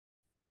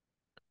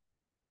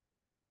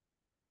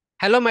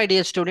Hello, my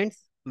dear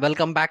students.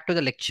 Welcome back to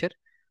the lecture.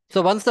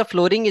 So once the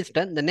flooring is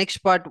done, the next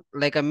part,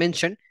 like I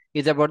mentioned,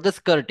 is about the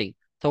skirting.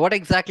 So what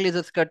exactly is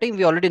the skirting?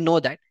 We already know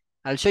that.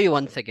 I'll show you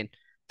one second.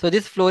 So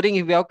this flooring,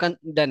 if we have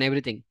done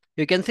everything,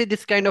 you can see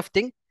this kind of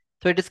thing.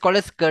 So it is called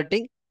a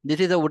skirting. This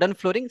is a wooden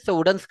flooring. So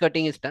wooden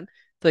skirting is done.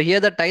 So here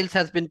the tiles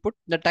has been put.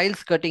 The tile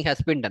skirting has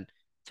been done.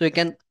 So you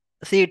can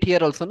see it here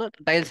also. No?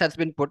 Tiles has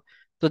been put.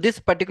 So this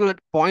particular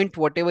point,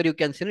 whatever you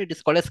can see, it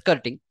is called a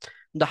skirting.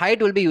 The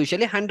height will be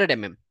usually 100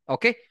 mm.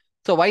 Okay.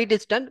 So why it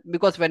is done?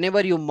 Because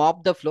whenever you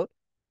mop the floor,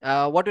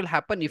 what will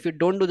happen if you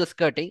don't do the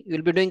skirting? You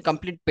will be doing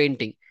complete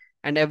painting,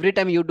 and every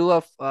time you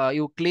do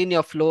you clean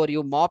your floor,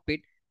 you mop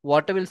it,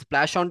 water will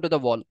splash onto the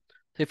wall.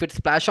 So if it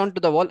splash onto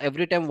the wall,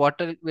 every time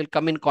water will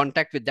come in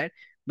contact with that.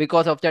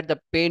 Because of that, the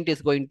paint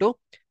is going to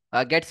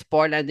get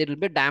spoiled, and there will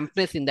be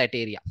dampness in that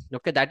area.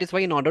 Okay, that is why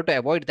in order to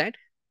avoid that,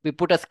 we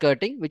put a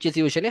skirting, which is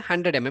usually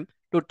 100 mm,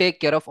 to take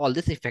care of all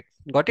this effect.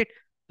 Got it?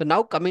 So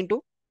now coming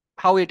to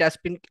how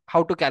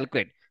to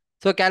calculate.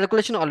 So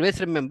calculation, always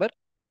remember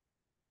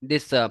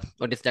this,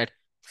 what is that?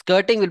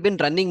 Skirting will be in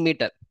running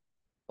meter.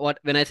 What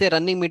when I say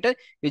running meter,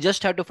 you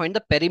just have to find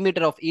the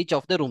perimeter of each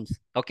of the rooms.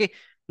 Okay.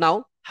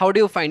 Now, how do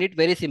you find it?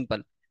 Very simple.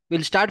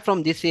 We'll start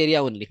from this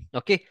area only.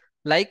 Okay.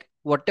 Like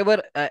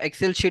whatever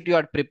Excel sheet you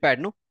are prepared,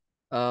 no?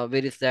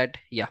 Where is that?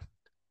 Yeah.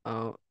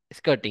 Uh,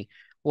 Skirting.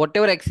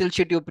 Whatever Excel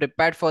sheet you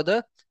prepared for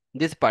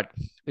this part,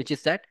 which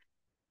is that,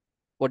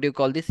 what do you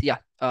call this? Yeah,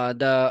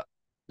 the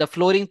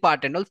flooring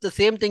part and also the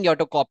same thing you have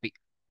to copy.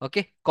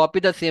 Okay,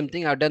 copy the same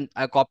thing.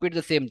 I copied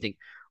the same thing.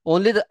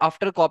 Only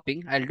after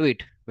copying, I'll do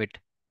it. Wait,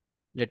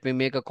 let me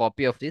make a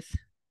copy of this.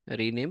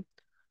 Rename.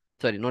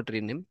 Sorry, not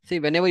rename. See,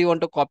 whenever you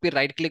want to copy,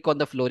 right click on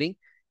the flooring,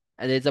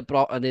 and there's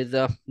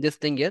a this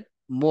thing here.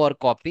 More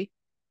copy.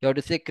 You have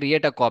to say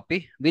create a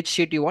copy. Which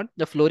sheet you want?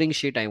 The flooring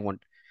sheet I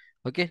want.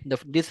 Okay,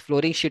 this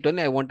flooring sheet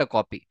only I want a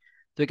copy.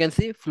 So you can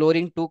see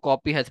flooring 2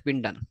 copy has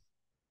been done.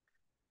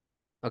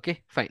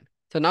 Okay, fine.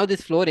 So now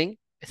this flooring,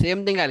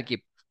 same thing I'll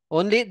keep.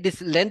 Only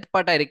this length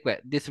part I require.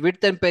 This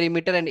width and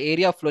perimeter and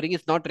area of flooring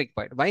is not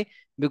required. Why?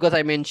 Because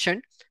I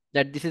mentioned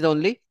that this is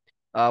only,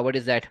 what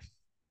is that?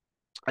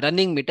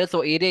 Running meter.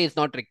 So area is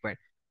not required.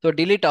 So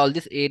delete all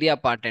this area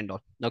part and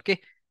all.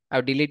 Okay,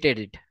 I've deleted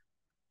it.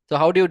 So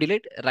how do you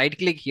delete? Right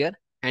click here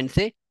and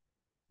say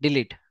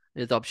delete.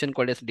 This option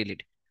called as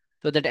delete.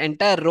 So that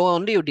entire row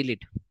only you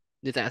delete.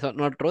 This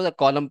not row, the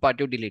column part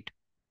you delete.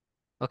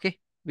 Okay,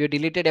 we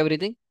deleted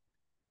everything.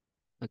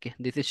 Okay,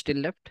 this is still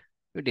left.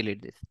 You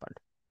delete this part.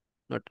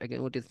 Not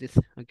again. What is this?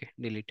 Okay,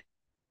 delete.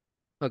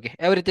 Okay,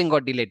 everything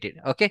got deleted.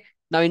 Okay,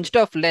 now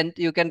instead of length,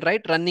 you can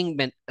write running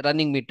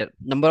meter,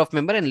 number of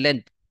member and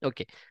length.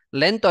 Okay,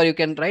 length, or you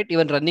can write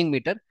even running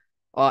meter.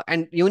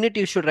 And unit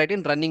you should write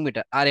in running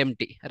meter,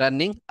 RMT.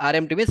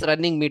 RMT means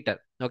running meter.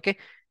 Okay,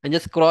 and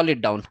just scroll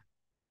it down.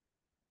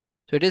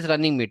 So it is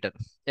running meter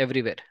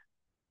everywhere.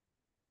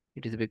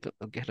 It is become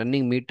okay.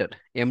 Running meter,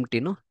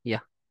 MT, no? Yeah.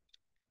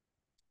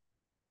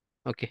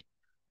 Okay,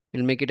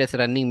 we'll make it as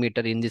running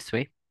meter in this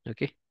way.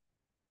 Okay,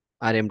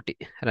 RMT,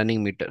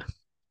 running meter.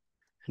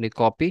 And you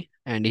copy,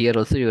 and here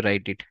also you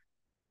write it,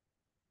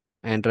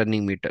 and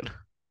running meter,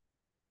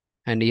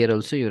 and here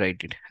also you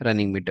write it,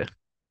 running meter.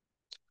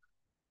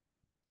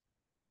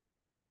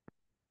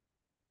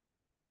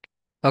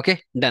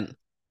 Okay, done.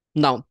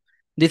 Now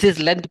this is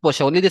length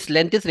portion, only this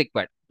length is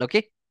required.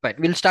 Okay, fine.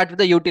 We'll start with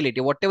the utility.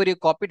 Whatever you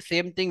copied,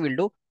 same thing we'll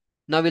do.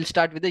 Now we'll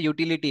start with the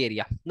utility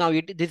area. Now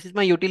this is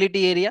my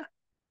utility area.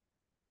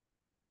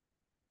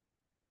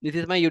 This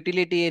is my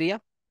utility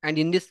area, and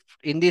in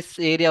this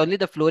area only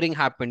the flooring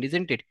happened,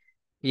 isn't it?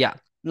 Yeah.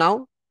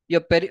 Now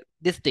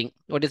this thing,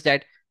 what is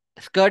that?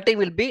 Skirting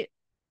will be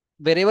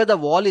wherever the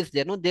wall is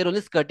there, no, there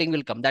only skirting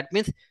will come. That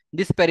means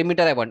this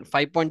perimeter I want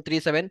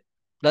 5.37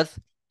 plus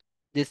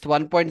this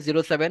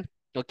 1.07,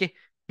 okay,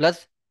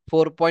 plus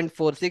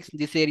 4.46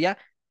 this area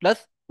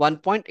plus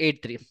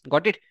 1.83.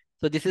 Got it?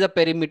 So this is a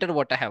perimeter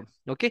what I have.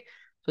 Okay.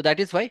 So that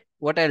is why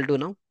what I'll do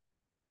now,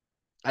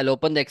 I'll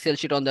open the Excel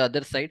sheet on the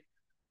other side.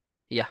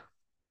 Yeah.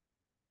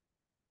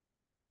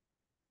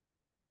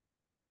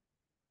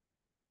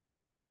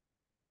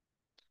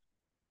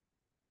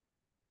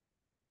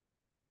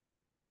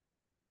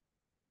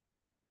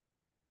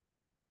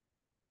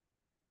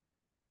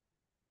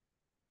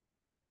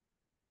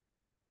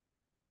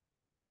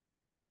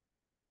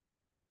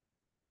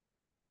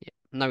 Yeah.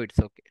 Now it's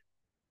okay.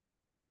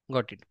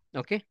 Got it.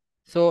 Okay.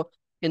 So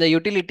in the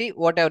utility,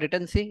 what I've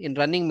written, see, in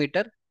running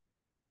meter.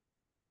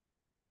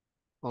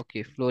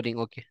 Okay, flooring.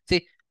 Okay.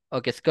 See,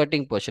 okay,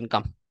 skirting portion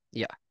come.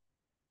 Yeah.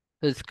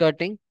 So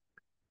skirting.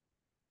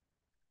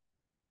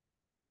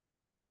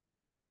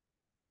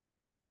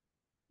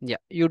 Yeah,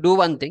 you do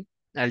one thing.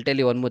 I'll tell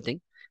you one more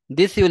thing.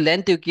 This you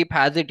length you keep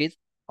as it is,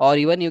 or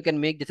even you can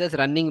make this as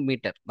running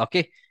meter.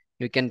 Okay,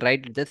 you can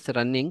write this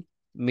running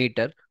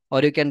meter,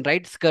 or you can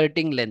write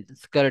skirting length,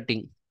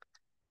 skirting.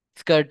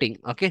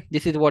 Okay,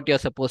 this is what you're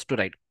supposed to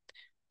write.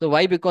 So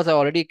why? Because I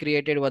already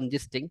created one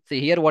this thing. See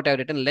here what I've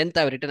written, length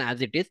I've written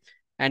as it is.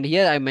 And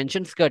here I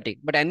mentioned skirting,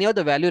 but any of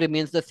the value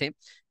remains the same.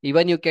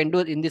 Even you can do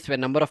in this way,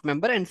 number of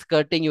member and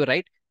skirting you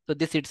write. So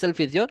this itself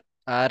is your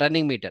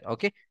running meter.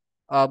 Okay.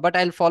 But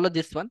I'll follow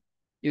this one.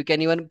 You can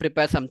even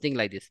prepare something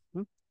like this.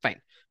 Fine.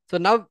 So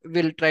now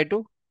we'll try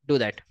to do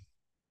that.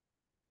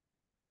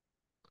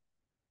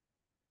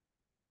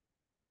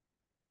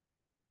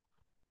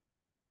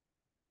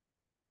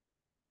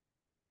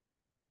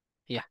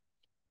 Yeah.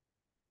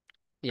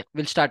 Yeah.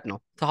 We'll start now.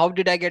 So how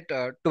did I get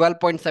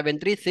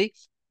 12.73? See,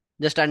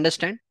 just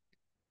understand.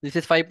 This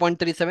is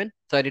 5.37.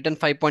 So I written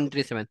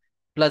 5.37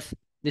 plus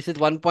this is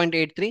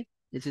 1.83.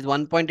 This is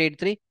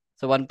 1.83.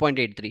 So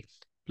 1.83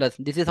 plus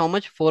this is how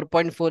much?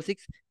 4.46.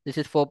 This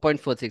is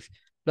 4.46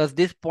 plus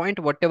this point,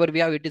 whatever we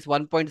have, it is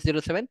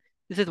 1.07.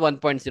 This is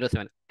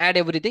 1.07. Add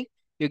everything.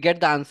 You get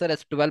the answer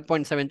as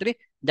 12.73.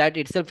 That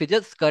itself is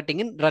just skirting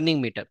in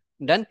running meter.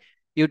 Done.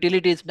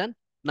 Utility is done.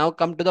 Now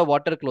come to the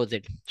water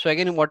closet. So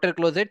again, in water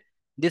closet,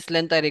 this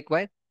length I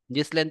require.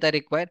 This length I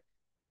require.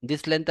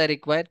 This length I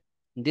require.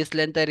 This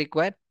length I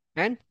require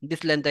and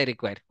this length I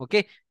require.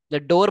 Okay. The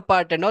door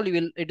part and all, you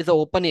will, it is an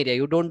open area.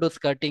 You don't do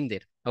skirting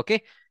there.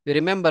 Okay. You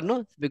remember,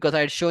 no? Because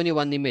I had shown you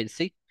one image.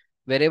 See,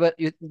 wherever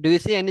you do you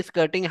see any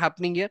skirting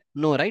happening here?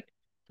 No, right?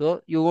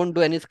 So you won't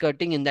do any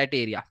skirting in that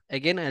area.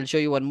 Again, I'll show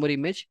you one more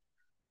image.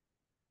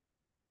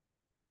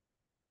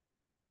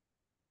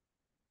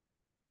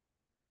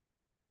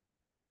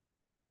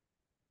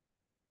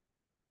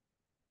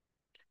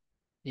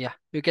 Yeah,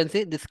 you can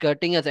see the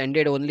skirting has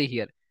ended only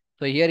here.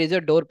 So here is a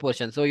door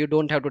portion. So you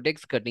don't have to take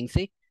skirting.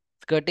 See,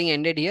 skirting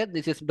ended here.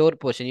 This is door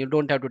portion. You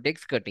don't have to take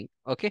skirting.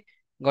 Okay,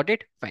 got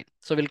it? Fine.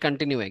 So we'll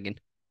continue again.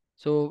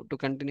 So to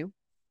continue,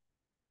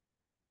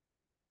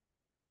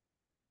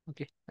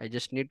 okay, I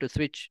just need to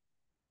switch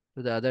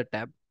to the other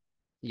tab.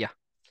 Yeah.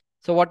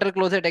 So water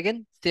closet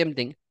again, same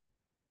thing.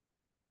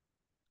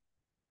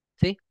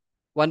 See,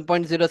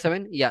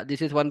 1.07. Yeah,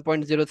 this is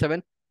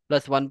 1.07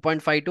 plus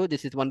 1.52.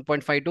 This is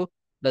 1.52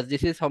 plus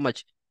this is how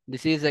much?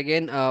 This is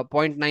again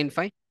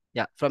 0.95.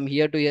 Yeah, from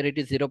here to here it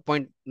is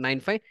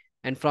 0.95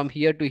 and from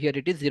here to here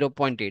it is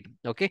 0.8.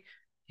 Okay,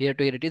 here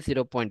to here it is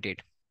 0.8.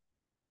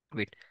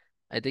 Wait,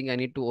 I think I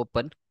need to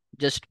open.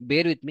 Just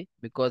bear with me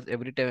because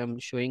every time I'm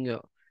showing a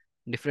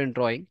different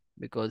drawing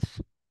because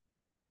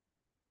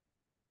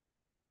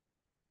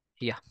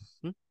yeah,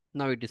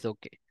 now it is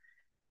okay.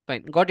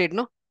 Fine. Got it,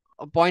 no?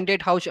 Point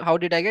 8, how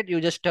did I get? You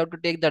just have to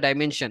take the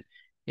dimension.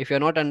 If you're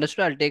not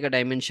understood, I'll take a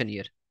dimension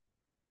here.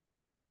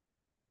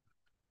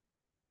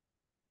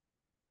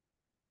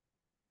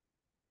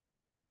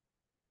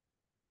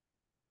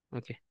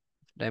 Okay.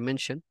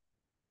 Dimension.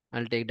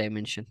 I'll take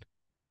dimension.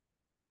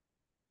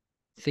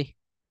 See?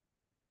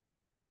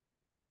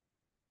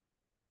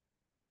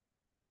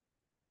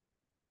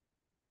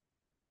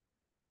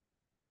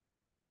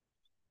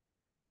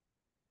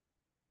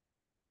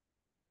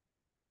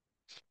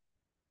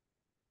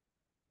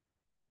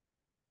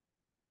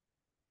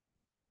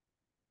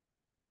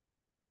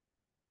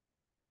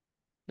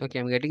 Okay,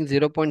 I'm getting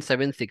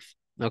 0.76.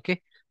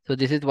 Okay. So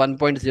this is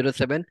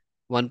 1.07,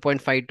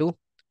 1.52,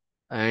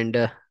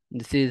 and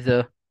this is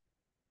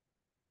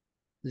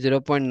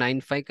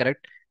 0.95,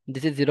 correct?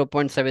 This is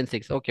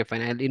 0.76. Okay,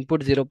 fine. I'll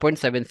input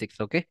 0.76.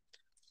 Okay.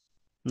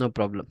 No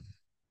problem.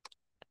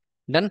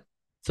 Done.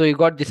 So you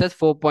got this as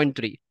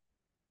 4.3.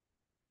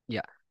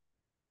 Yeah.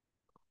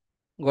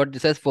 Got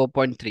this as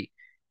 4.3.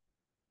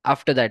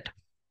 After that,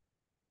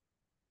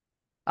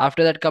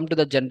 come to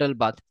the general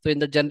bath. So in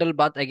the general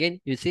bath again,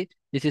 you see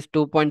this is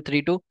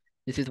 2.32,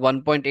 this is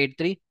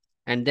 1.83,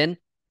 and then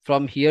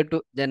from here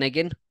to then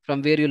again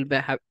from where you'll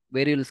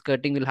where you'll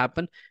skirting will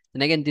happen.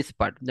 Then again this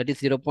part that is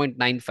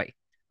 0.95.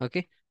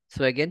 Okay.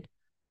 So again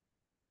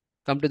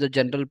come to the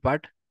general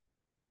part.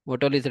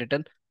 What all is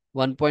written?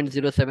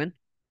 1.07.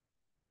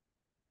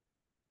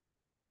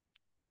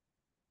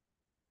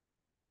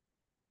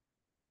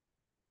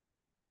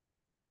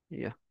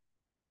 Yeah.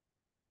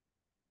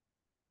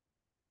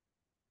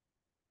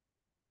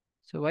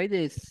 So why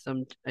there is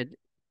some I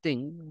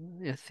think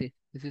yes see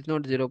this is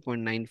not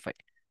 0.95.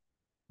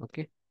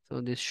 Okay. So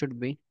this should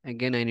be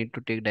again I need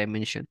to take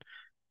dimension.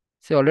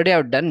 So already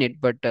I've done it,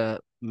 but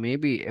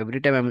maybe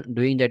every time I'm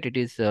doing that, it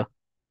is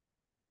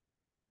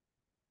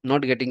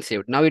not getting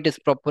saved. Now it is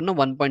proper, no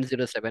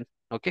 1.07.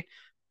 Okay,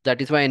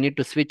 that is why I need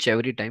to switch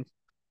every time.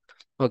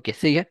 Okay,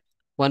 see here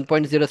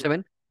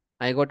 1.07.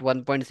 I got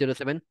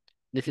 1.07.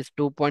 This is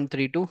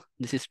 2.32.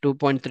 This is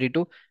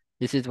 2.32.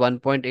 This is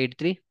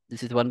 1.83.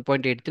 This is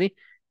 1.83,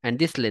 and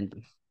this length,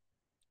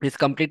 this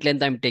complete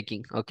length I'm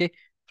taking. Okay,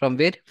 from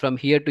where? From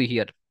here to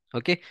here.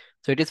 Okay,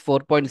 so it is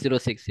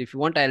 4.06. If you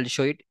want, I'll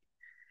show it.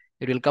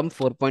 It will come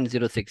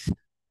 4.06.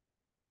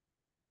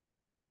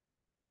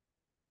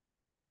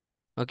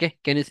 Okay,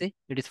 can you see?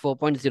 It is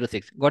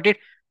 4.06. Got it?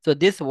 So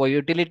this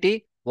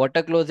utility,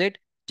 water closet,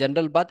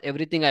 general bath,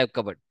 everything I have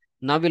covered.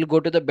 Now we'll go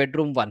to the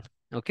bedroom one.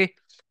 Okay.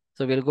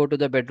 So we'll go to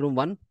the bedroom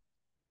one.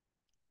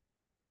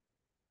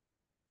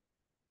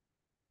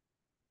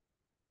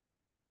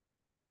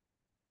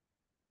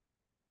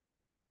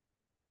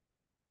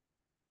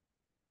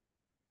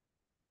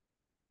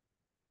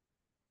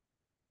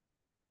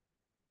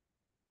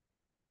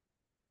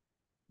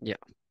 Yeah.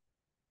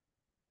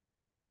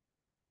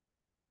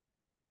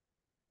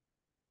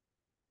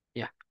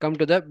 Yeah, come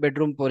to the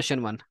bedroom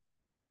portion one.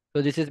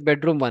 So this is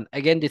bedroom one.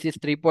 Again, this is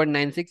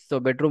 3.96. So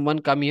bedroom one,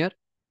 come here.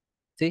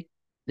 See,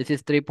 this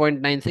is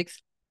 3.96.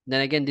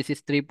 Then again, this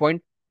is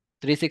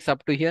 3.36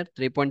 up to here,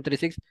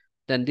 3.36.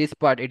 Then this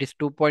part, it is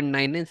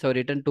 2.99. So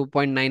written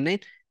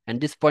 2.99. And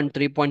this point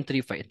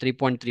 3.35,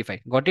 3.35.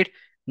 Got it?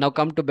 Now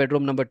come to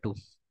bedroom number two.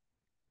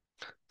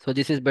 So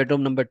this is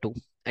bedroom number two.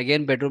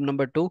 Again, bedroom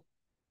number two.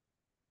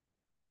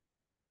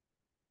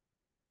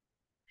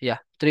 Yeah,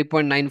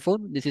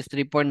 3.94. This is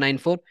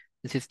 3.94.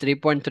 This is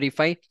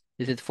 3.35.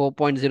 This is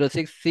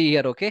 4.06. See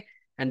here, okay?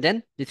 And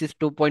then this is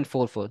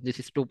 2.44. This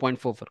is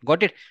 2.44.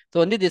 Got it?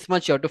 So only this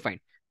much you have to find.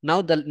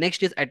 Now the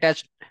next is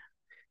attached.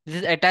 This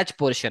is attached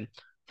portion.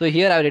 So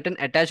here I've written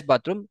attached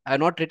bathroom. I have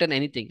not written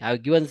anything.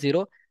 I've given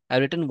 0.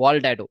 I've written wall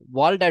dado.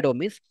 Wall dado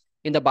means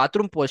in the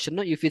bathroom portion,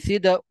 no, if you see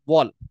the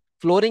wall,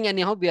 flooring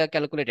anyhow we have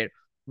calculated.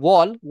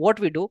 Wall, what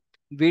we do?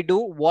 We do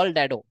wall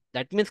dado.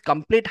 That means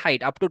complete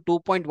height up to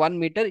 2.1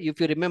 meter.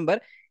 If you remember,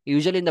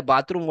 usually in the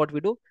bathroom, what we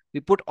do? We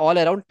put all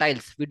around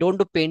tiles. We don't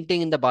do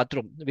painting in the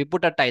bathroom. We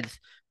put a tiles.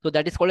 So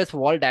that is called as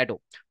wall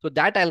dado. So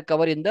that I'll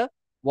cover in the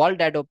wall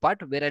dado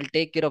part where I'll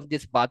take care of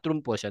this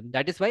bathroom portion.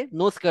 That is why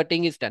no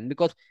skirting is done,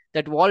 because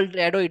that wall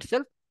dado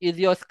itself is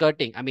your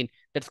skirting. I mean,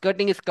 that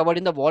skirting is covered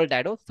in the wall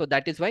dado. So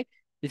that is why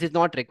this is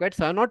not required.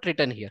 So I have not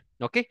written here.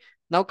 Okay.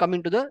 Now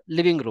coming to the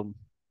living room.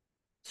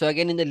 So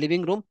again in the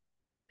living room,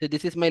 so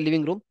this is my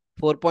living room,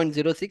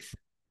 4.06.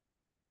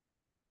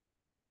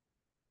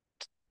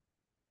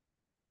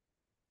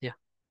 Yeah,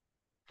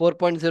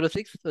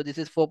 4.06. So this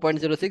is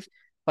 4.06,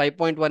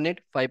 5.18,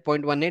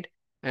 5.18.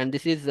 And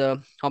this is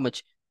how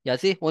much? Yeah,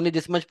 see, only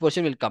this much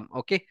portion will come.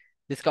 Okay.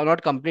 This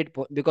cannot complete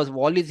because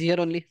wall is here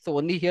only. So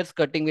only here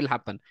skirting will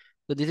happen.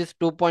 So this is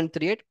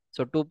 2.38.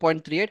 So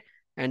 2.38.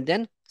 And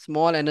then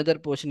small another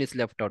portion is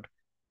left out,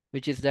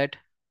 which is that,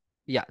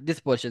 yeah, this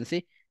portion.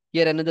 See,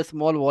 here another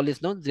small wall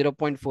is now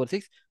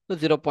 0.46. So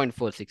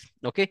 0.46.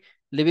 Okay.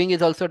 Living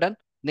is also done.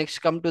 Next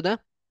come to the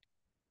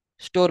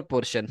store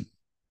portion.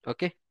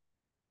 Okay.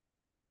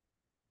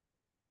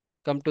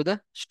 Come to the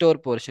store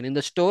portion. In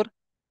the store,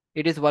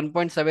 it is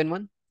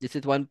 1.71. This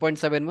is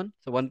 1.71.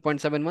 So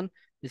 1.71.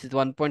 This is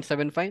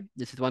 1.75.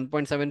 This is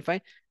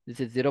 1.75. This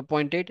is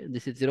 0.8.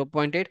 This is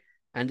 0.8.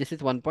 And this is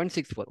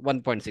 1.64.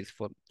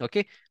 1.64.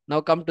 Okay.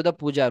 Now come to the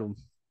puja room.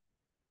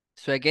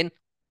 So again,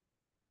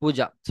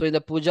 puja. So in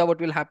the puja, what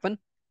will happen?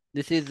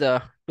 This is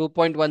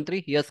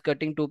 2.13. Here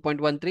skirting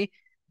 2.13.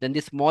 Then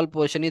the small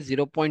portion is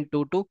 0.22.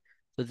 So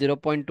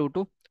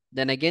 0.22.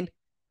 Then again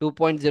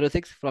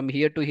 2.06. From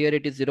here to here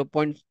it is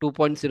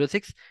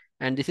 0.2.06.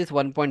 And this is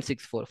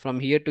 1.64. From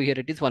here to here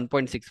it is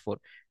 1.64.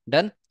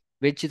 Done.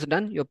 Which is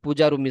done. Your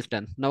puja room is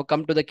done. Now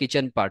come to the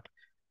kitchen part.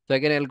 So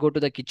again I'll go to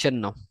the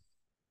kitchen now.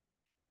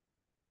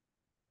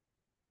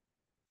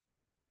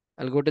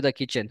 I'll go to the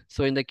kitchen.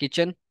 So in the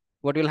kitchen,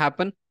 what will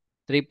happen?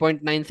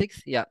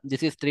 3.96. Yeah,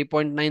 this is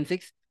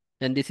 3.96.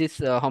 Then this is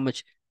how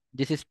much?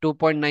 This is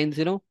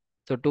 2.90.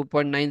 So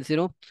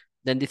 2.90.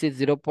 Then this is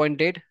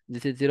 0.8.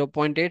 This is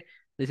 0.8.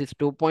 This is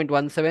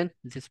 2.17.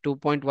 This is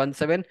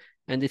 2.17.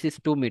 And this is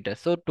 2 meters.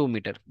 So 2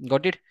 meter.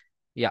 Got it?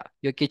 Yeah,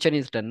 your kitchen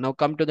is done. Now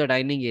come to the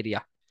dining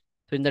area.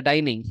 So in the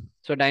dining,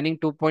 so dining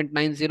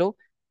 2.90.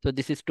 So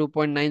this is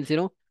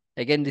 2.90.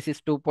 Again, this is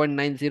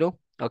 2.90.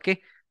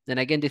 Okay. Then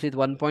again, this is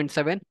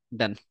 1.7.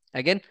 Done.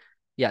 Again,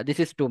 yeah, this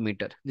is 2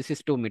 meter. This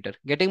is 2 meter.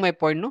 Getting my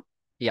point, no?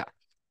 Yeah,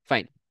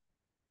 fine.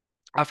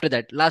 After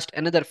that, last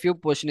another few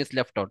portion is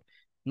left out.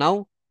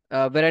 Now,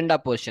 veranda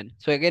portion.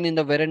 So again, in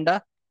the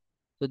veranda,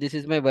 so this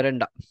is my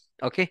veranda.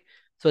 Okay.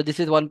 So this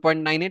is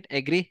 1.98.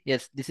 Agree?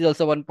 Yes. This is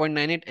also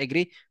 1.98.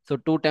 Agree? So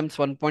 2 times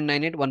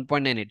 1.98,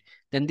 1.98.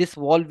 Then this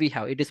wall we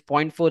have, it is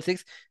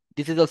 0.46.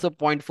 This is also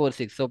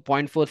 0.46. So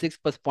 0.46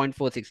 plus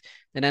 0.46.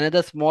 Then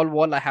another small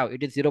wall I have,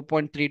 it is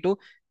 0.32.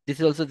 This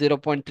is also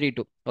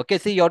 0.32. Okay.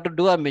 See, you have to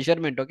do a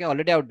measurement. Okay.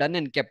 Already I've done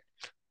and kept.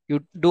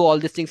 You do all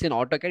these things in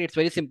AutoCAD. It's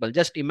very simple.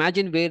 Just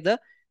imagine where the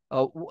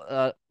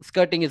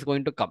skirting is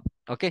going to come.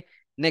 Okay.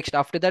 Next,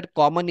 after that,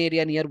 common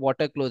area near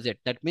water closet.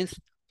 That means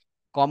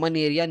common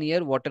area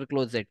near water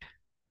closet.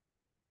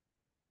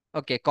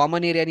 Okay,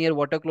 common area near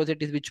water closet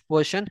is which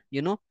portion?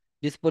 You know,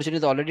 this portion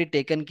is already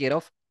taken care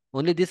of.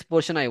 Only this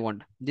portion I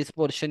want. This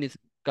portion is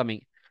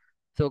coming.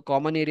 So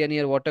common area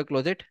near water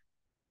closet.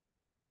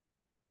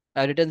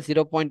 I written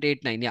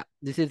 0.89. Yeah,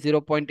 this is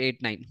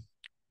 0.89.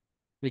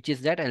 Which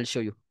is that? I'll show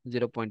you.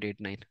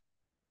 0.89.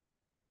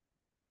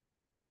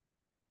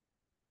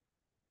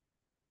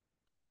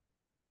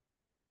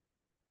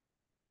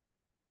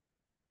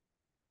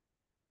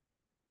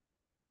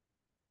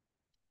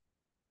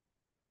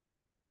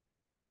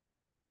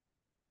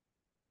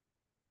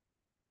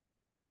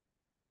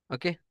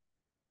 Okay,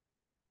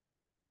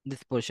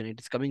 this portion, it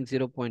is coming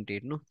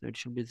 0.8. No, it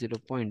should be 0.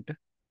 Okay,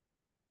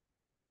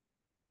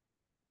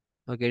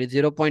 it is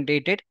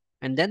 0.88.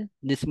 And then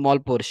this small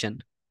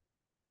portion,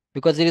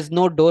 because there is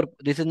no door.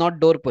 This is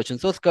not door portion.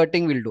 So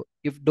skirting will do.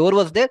 If door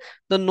was there,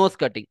 then no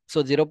skirting.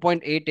 So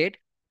 0.88.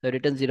 So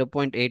written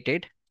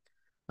 0.88.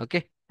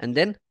 Okay. And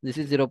then this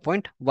is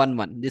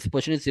 0.11. This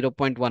portion is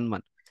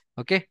 0.11.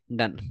 Okay.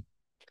 Done.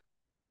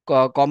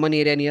 common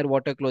area near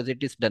water closet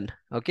is done.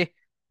 Okay,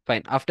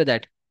 fine. After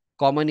that,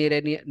 common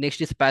area near,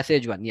 next is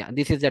passage one. Yeah,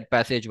 this is that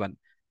passage one.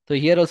 So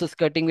here also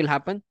skirting will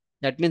happen.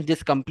 That means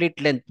this complete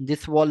length,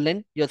 this wall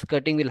length, your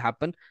skirting will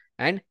happen,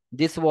 and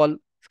this wall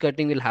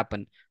skirting will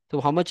happen.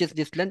 So how much is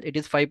this length? It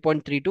is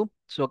 5.32.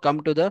 So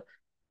come to the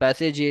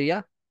passage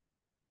area.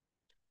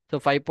 So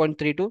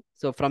 5.32.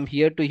 So from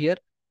here to here,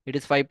 it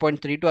is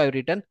 5.32 I've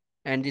written,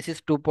 and this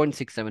is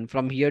 2.67.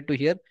 From here to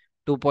here,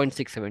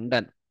 2.67.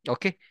 Done.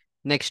 Okay.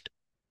 Next,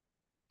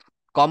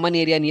 common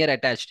area near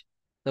attached.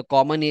 The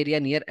common area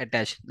near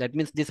attached. That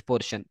means this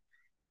portion.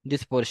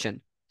 This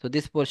portion. So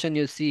this portion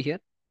you see here.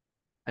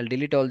 I'll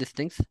delete all these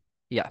things.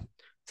 Yeah.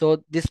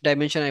 So this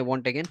dimension I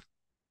want again.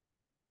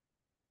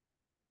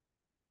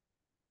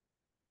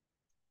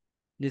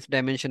 This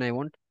dimension I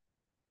want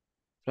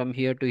from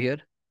here to here.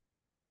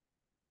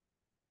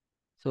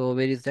 So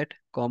where is that?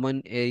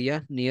 Common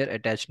area near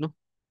attached, no?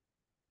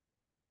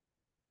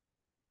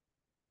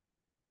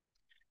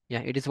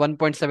 Yeah, it is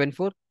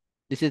 1.74.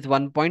 This is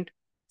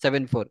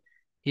 1.74.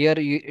 Here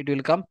it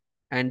will come,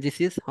 and this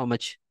is how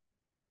much?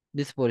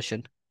 This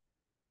portion,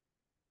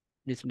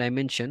 this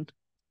dimension.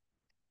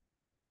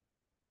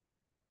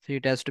 So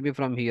it has to be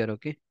from here,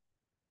 okay?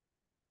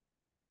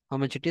 How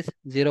much it is?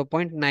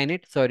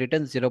 0.98. So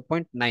written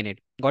 0.98.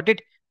 Got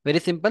it? Very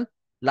simple.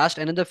 Last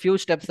another few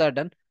steps are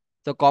done.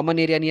 So common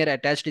area near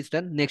attached is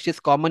done. Next is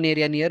common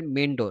area near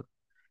main door.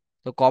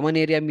 So common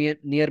area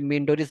near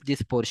main door is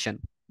this portion.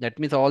 That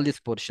means all these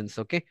portions,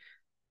 okay?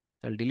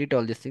 I'll delete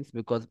all these things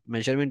because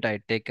measurement I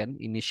had taken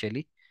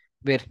initially.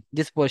 Where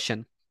this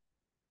portion,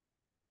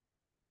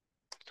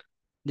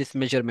 this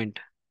measurement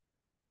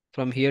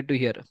from here to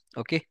here,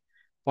 okay?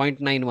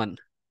 0.91.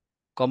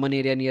 Common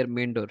area near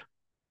main door.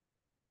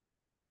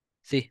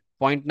 See,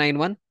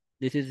 0.91.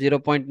 This is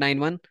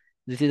 0.91.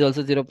 This is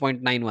also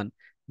 0.91.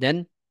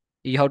 Then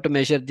you have to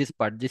measure this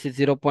part. This is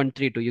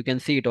 0.32. You can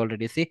see it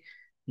already. See,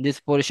 this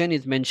portion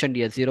is mentioned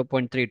here,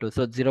 0.32.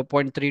 So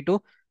 0.32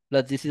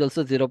 plus this is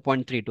also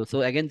 0.32.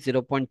 So again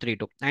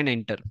 0.32 and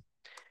enter.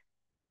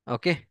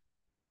 Okay,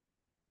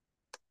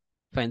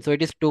 fine. So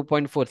it is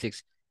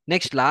 2.46.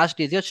 Next, last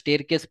is your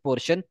staircase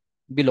portion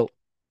below,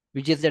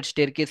 which is that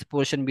staircase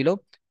portion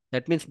below.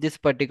 That means this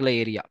particular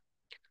area.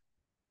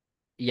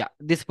 Yeah,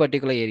 this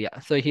particular area.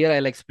 So here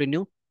I'll explain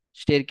you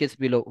staircase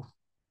below.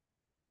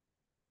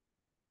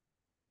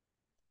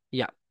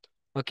 Yeah.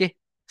 Okay.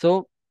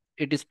 So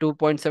it is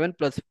 2.7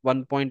 plus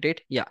 1.8.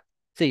 Yeah.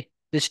 See,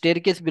 the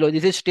staircase below,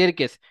 this is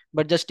staircase,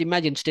 but just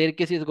imagine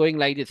staircase is going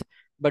like this.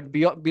 But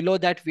below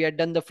that, we had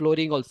done the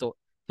flooring also.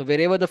 So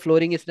wherever the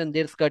flooring is done,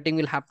 there skirting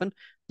will happen.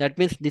 That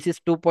means this is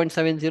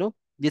 2.70,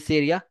 this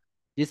area,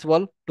 this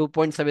wall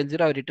 2.70.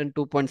 I've written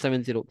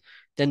 2.70.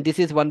 Then this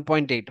is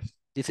 1.8.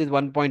 This is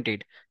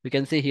 1.8. We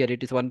can see here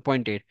it is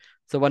 1.8.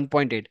 So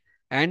 1.8.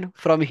 And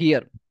from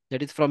here,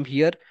 that is from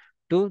here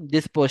to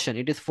this portion,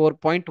 it is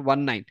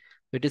 4.19.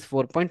 It is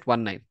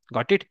 4.19.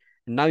 Got it?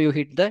 Now you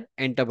hit the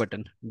enter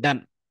button.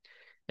 Done.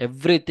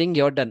 Everything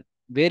you're done.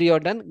 Where you're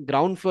done?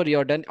 Ground floor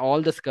you're done.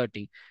 All the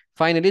skirting.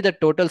 Finally, the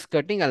total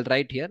skirting I'll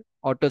write here.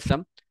 Auto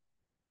sum.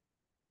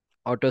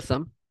 Auto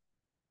sum.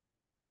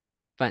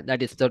 Fine.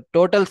 That is the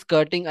total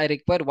skirting I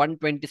require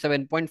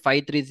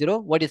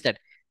 127.530. What is that?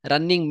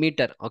 Running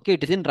meter. Okay,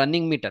 it is in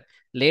running meter.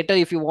 Later,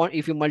 if you want,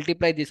 if you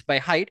multiply this by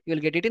height, you'll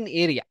get it in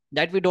area.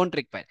 That we don't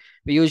require.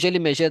 We usually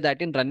measure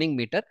that in running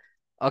meter.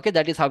 Okay,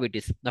 that is how it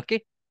is.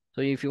 Okay.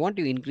 So if you want,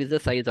 you increase the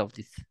size of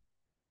this.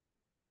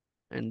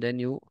 And then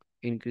you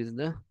increase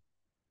the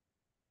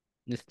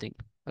this thing,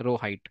 row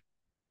height.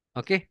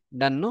 Okay,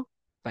 done, no?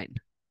 Fine.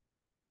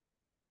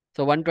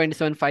 So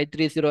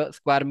 127,530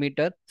 square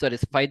meter, sorry,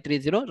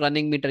 530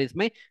 running meter is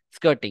my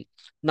skirting.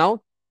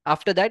 Now,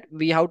 after that,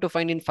 we have to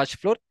find in first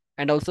floor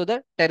and also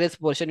the terrace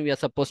portion we are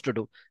supposed to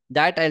do.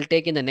 That I'll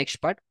take in the next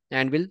part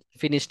and we'll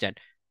finish that.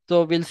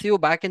 So we'll see you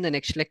back in the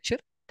next lecture.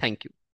 Thank you.